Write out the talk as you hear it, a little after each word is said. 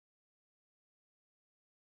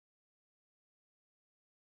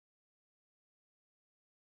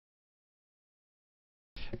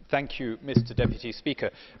Thank you, Mr. Deputy Speaker.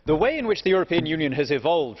 The way in which the European Union has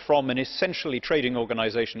evolved from an essentially trading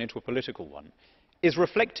organisation into a political one is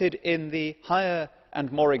reflected in the higher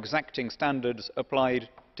and more exacting standards applied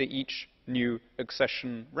to each new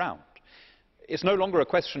accession round. It's no longer a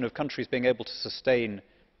question of countries being able to sustain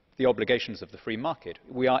the obligations of the free market.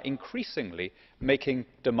 We are increasingly making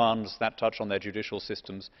demands that touch on their judicial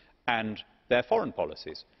systems and their foreign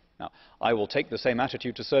policies. Now, I will take the same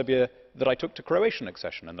attitude to Serbia that I took to Croatian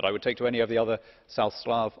accession and that I would take to any of the other South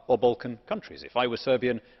Slav or Balkan countries. If I were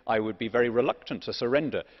Serbian, I would be very reluctant to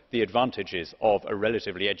surrender the advantages of a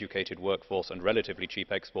relatively educated workforce and relatively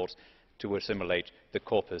cheap exports to assimilate the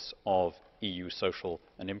corpus of EU social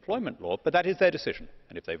and employment law. But that is their decision,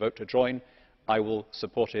 and if they vote to join, I will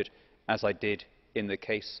support it, as I did in the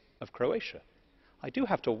case of Croatia. I do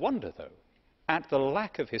have to wonder, though, at the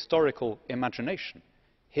lack of historical imagination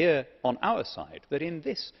here on our side, that in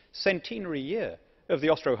this centenary year of the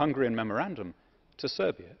Austro-Hungarian Memorandum to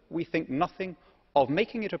Serbia, we think nothing of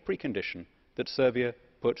making it a precondition that Serbia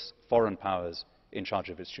puts foreign powers in charge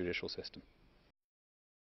of its judicial system.